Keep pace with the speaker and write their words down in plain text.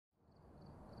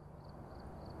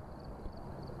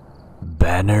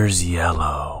banners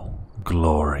yellow,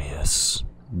 glorious,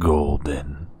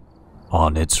 golden,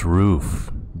 on its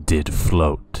roof did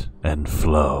float and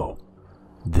flow.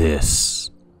 This,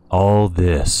 all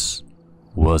this,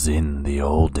 was in the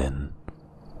olden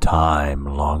time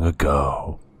long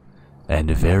ago,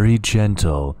 and very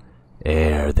gentle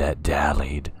air that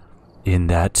dallied in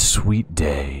that sweet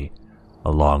day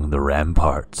along the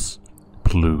ramparts,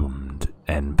 plumed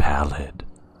and pallid,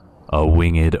 a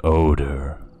winged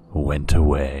odor went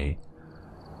away.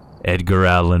 Edgar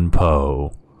Allan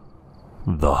Poe,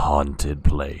 The Haunted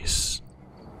Place.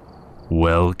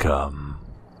 Welcome,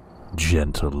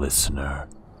 gentle listener,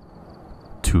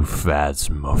 to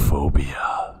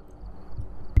Phasmophobia.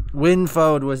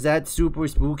 Winfode, was that super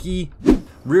spooky?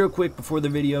 Real quick before the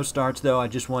video starts though, I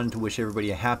just wanted to wish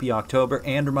everybody a happy October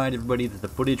and remind everybody that the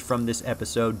footage from this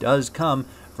episode does come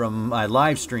from my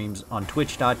live streams on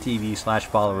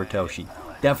twitch.tv/followertoshi.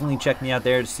 Definitely check me out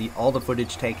there to see all the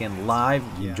footage taken live.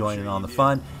 You can join in on the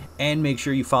fun. And make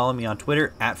sure you follow me on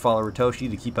Twitter @followertoshi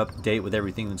to keep up to date with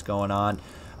everything that's going on.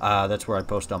 That's where I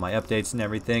post all my updates and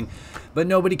everything. But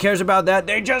nobody cares about that.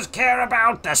 They just care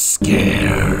about the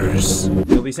scares.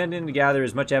 You'll be sent in to gather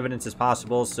as much evidence as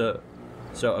possible so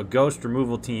a ghost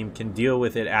removal team can deal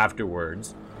with it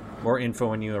afterwards. More info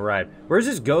when you arrive. Where's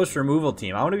this ghost removal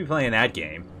team? I want to be playing that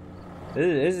game.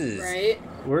 This is... Right?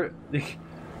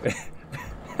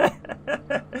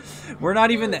 We're not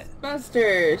even the...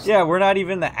 Busters. Yeah, we're not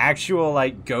even the actual,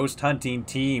 like, ghost hunting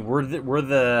team. We're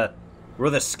the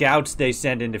scouts they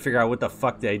send in to figure out what the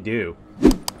fuck they do.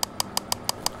 This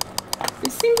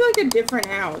seems like a different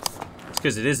house. It's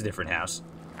because it is a different house.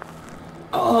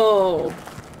 Oh.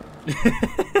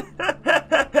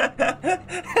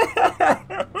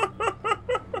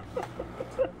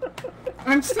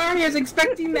 I'm sorry, I was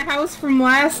expecting the house from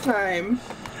last time.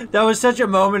 That was such a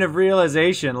moment of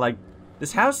realization. Like,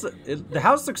 this house, the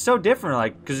house looks so different,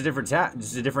 like, because it's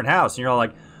a different house. And you're all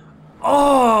like,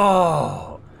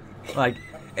 oh, like,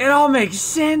 it all makes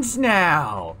sense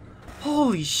now.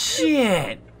 Holy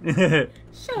shit.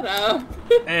 Shut up.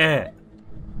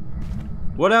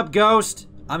 What up, ghost?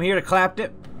 I'm here to clap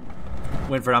it.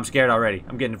 Winford, I'm scared already.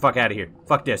 I'm getting the fuck out of here.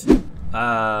 Fuck this.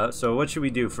 So what should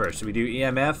we do first? Should we do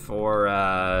EMF or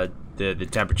the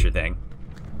temperature thing?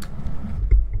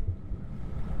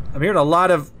 I'm hearing a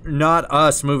lot of not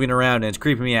us moving around and it's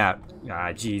creeping me out.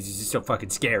 Ah, jeez, this is so fucking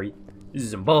scary. This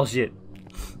is some bullshit.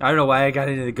 I don't know why I got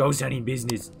into the ghost hunting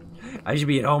business. I should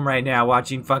be at home right now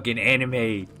watching fucking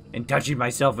anime and touching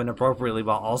myself inappropriately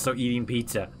while also eating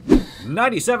pizza.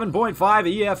 97.5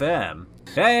 EFM.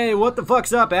 Hey, what the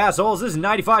fuck's up, assholes? This is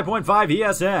 95.5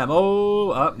 ESM.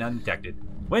 Oh, none detected.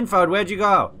 Winfode, where'd you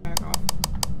go?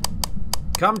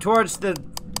 Come towards the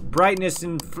brightness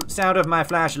and sound of my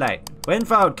flashlight.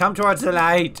 Winfode, come towards the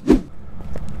light.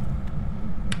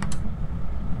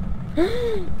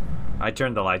 I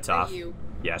turned the lights off. You?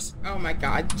 Yes. Oh my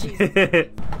god, Jesus.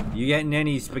 You getting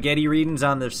any spaghetti readings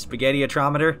on the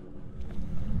spaghetti-otrometer?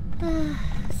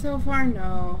 So far,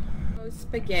 no. No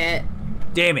spaghetti.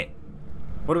 Damn it.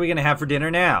 What are we gonna have for dinner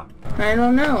now? I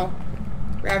don't know.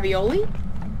 Ravioli?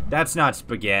 That's not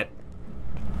spaghetti.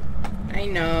 I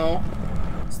know.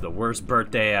 It's the worst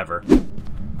birthday ever.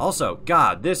 Also,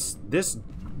 God, this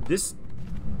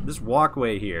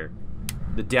walkway here,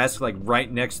 the desk like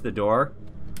right next to the door,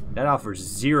 that offers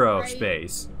zero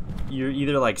space. You're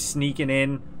either like sneaking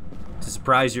in to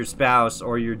surprise your spouse,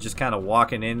 or you're just kind of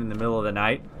walking in the middle of the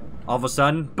night. All of a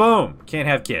sudden, boom, can't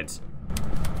have kids.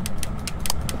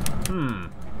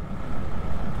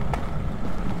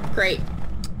 Great.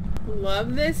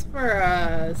 Love this for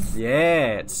us.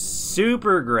 Yeah, it's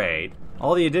super great.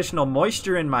 All the additional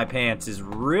moisture in my pants is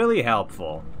really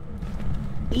helpful.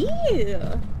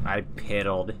 Ew. I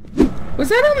piddled. Was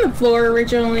that on the floor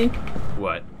originally?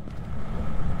 What?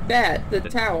 The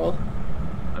towel.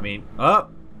 I mean,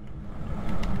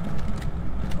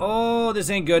 oh, this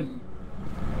ain't good.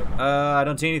 I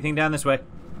don't see anything down this way.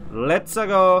 Let's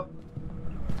go.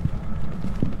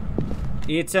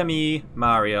 It's a me,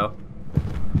 Mario.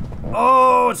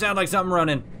 Oh, it sounded like something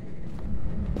running.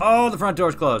 Oh, the front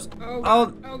door's closed. Oh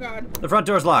god. Oh god. The front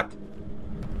door's locked.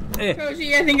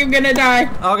 Toshi, I think I'm gonna die.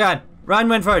 Oh god. Run,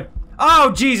 Winford.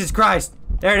 Oh, Jesus Christ.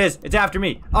 There it is. It's after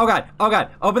me. Oh god. Oh god.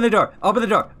 Open the door. Open the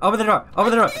door. Open the door.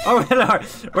 Open the door. Open the door.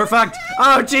 We're fucked.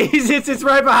 Oh, Jesus. It's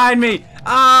right behind me.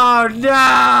 Oh,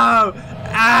 no.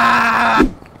 Ah.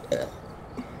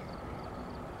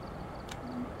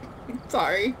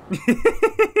 Sorry.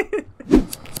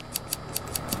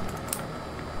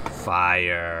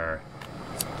 Fire.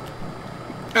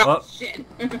 Oh, shit.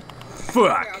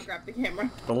 Fuck. I'll grab the camera.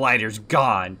 The lighter's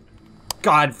gone.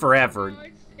 Gone forever. Oh,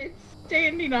 it's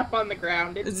standing up on the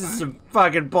ground. It's This is fine. some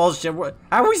fucking bullshit.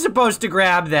 How are we supposed to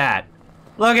grab that?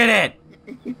 Look at it!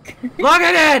 Look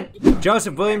at it!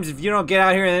 Joseph Williams, if you don't get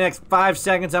out here in the next 5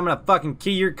 seconds, I'm gonna fucking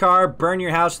key your car, burn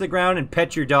your house to the ground, and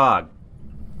pet your dog.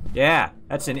 Yeah,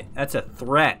 that's a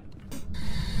threat.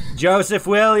 Joseph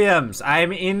Williams,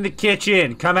 I'm in the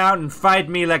kitchen. Come out and fight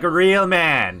me like a real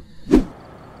man.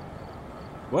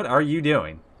 What are you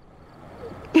doing?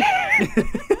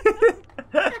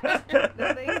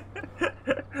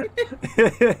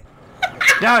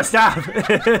 No, stop!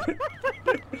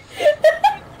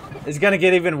 It's gonna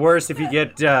get even worse if you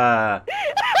get,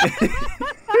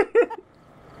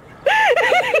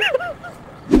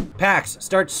 Pax,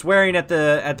 start swearing at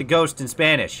the ghost in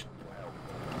Spanish.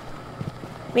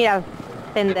 Mira,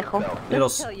 pendejo. It'll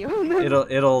Tell you.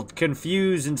 it'll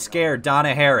confuse and scare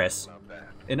Donna Harris,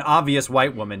 an obvious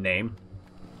white woman name.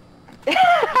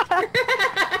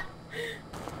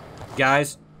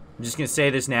 Guys, I'm just gonna say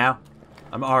this now.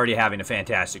 I'm already having a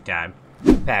fantastic time.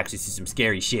 Pax, this is some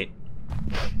scary shit.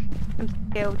 I'm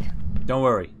scared. Don't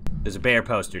worry, there's a bear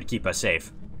poster to keep us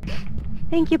safe.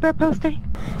 Thank you, bear poster.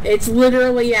 It's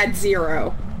literally at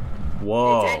 0.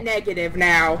 Whoa. It's at negative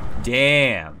now.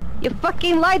 Damn. You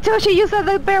fucking lied, Toshi. You said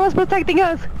the bear was protecting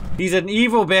us. He's an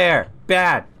evil bear.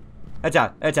 Bad. That's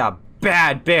a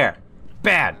bad bear.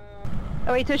 Bad.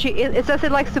 Oh wait, Toshi. It says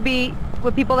it likes to be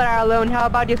with people that are alone. How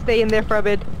about you stay in there for a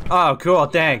bit? Oh, cool.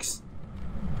 Thanks.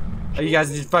 Are you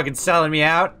guys just fucking selling me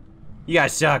out? You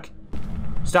guys suck.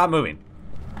 Stop moving.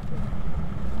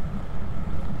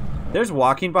 There's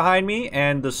walking behind me,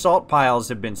 and the salt piles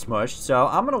have been smushed, so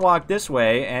I'm gonna walk this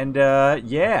way, and,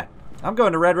 yeah. I'm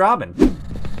going to Red Robin.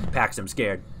 Pax, I'm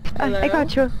scared. I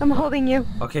got you. I'm holding you.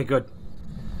 Okay, good.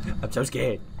 I'm so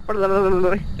scared.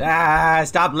 Ah,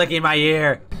 stop licking my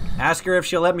ear. Ask her if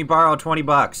she'll let me borrow 20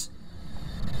 bucks.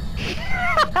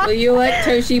 Will you let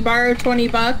Toshi borrow 20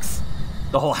 bucks?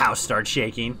 The whole house starts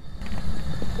shaking.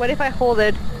 What if I hold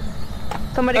it?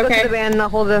 Somebody go Okay. to the van and I'll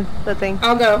hold the thing.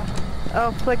 I'll go.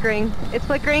 Oh, flickering. It's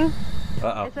flickering?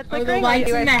 Uh-oh. Is it Oh, flickering? the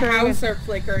lights Or in you the guys turning house it? are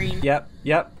flickering.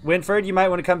 Yep. Winford, you might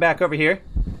want to come back over here.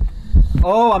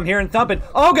 Oh, I'm hearing thumping.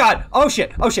 Oh, God. Oh,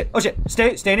 shit.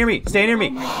 Stay near me.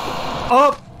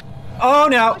 Oh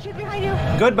no. Oh, she's behind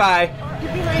you. Goodbye. She's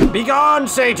behind you. Begone,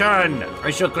 Satan!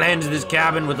 I shall cleanse this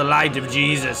cabin with the light of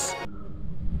Jesus.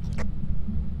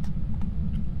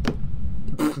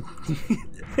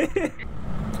 I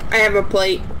have a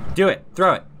plate. Do it.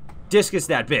 Throw it. Discus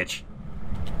that bitch.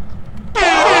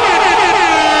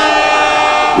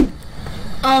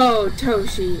 Oh,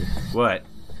 Toshi. What?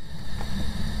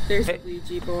 There's Hey. a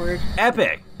Ouija board.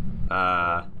 Epic.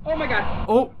 Oh my god.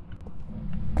 Oh.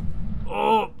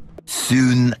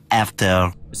 Soon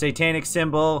after. Satanic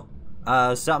symbol.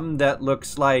 Something that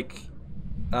looks like,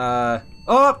 oh!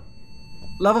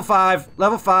 Level 5.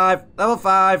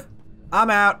 I'm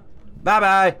out.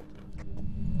 Bye-bye.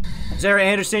 Sarah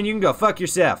Anderson, you can go fuck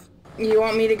yourself. You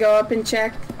want me to go up and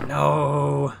check?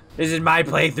 No. This is my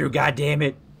playthrough,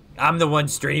 goddammit. I'm the one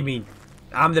streaming.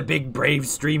 I'm the big brave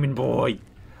streaming boy.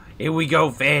 Here we go,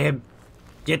 fam.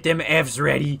 Get them F's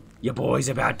ready. Your boy's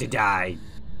about to die.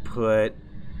 Put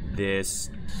this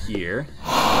here.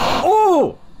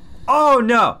 Oh! Oh,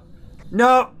 no.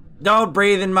 No. Don't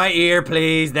breathe in my ear,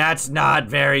 please. That's not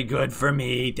very good for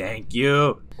me. Thank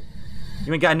you.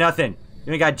 You ain't got nothing.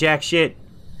 You ain't got jack shit.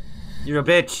 You're a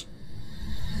bitch.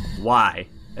 Why?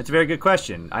 That's a very good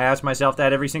question. I ask myself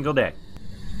that every single day.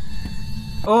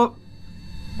 Oh.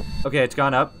 Okay, it's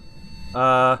gone up.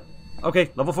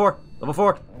 Okay, level 4.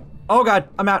 Oh god,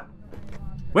 I'm out.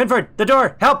 Winford, the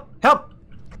door! Help!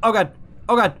 Oh god.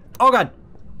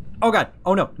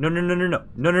 Oh no. No.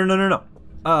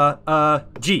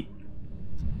 G.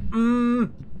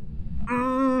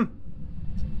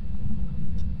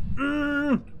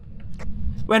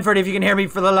 Winford, if you can hear me,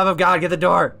 for the love of God, get the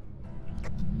door.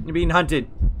 You're being hunted.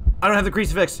 I don't have the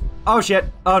crucifix. Oh shit.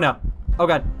 Oh no. Oh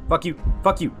god. Fuck you.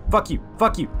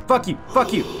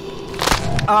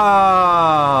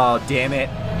 Oh, damn it.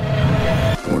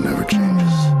 Or never change.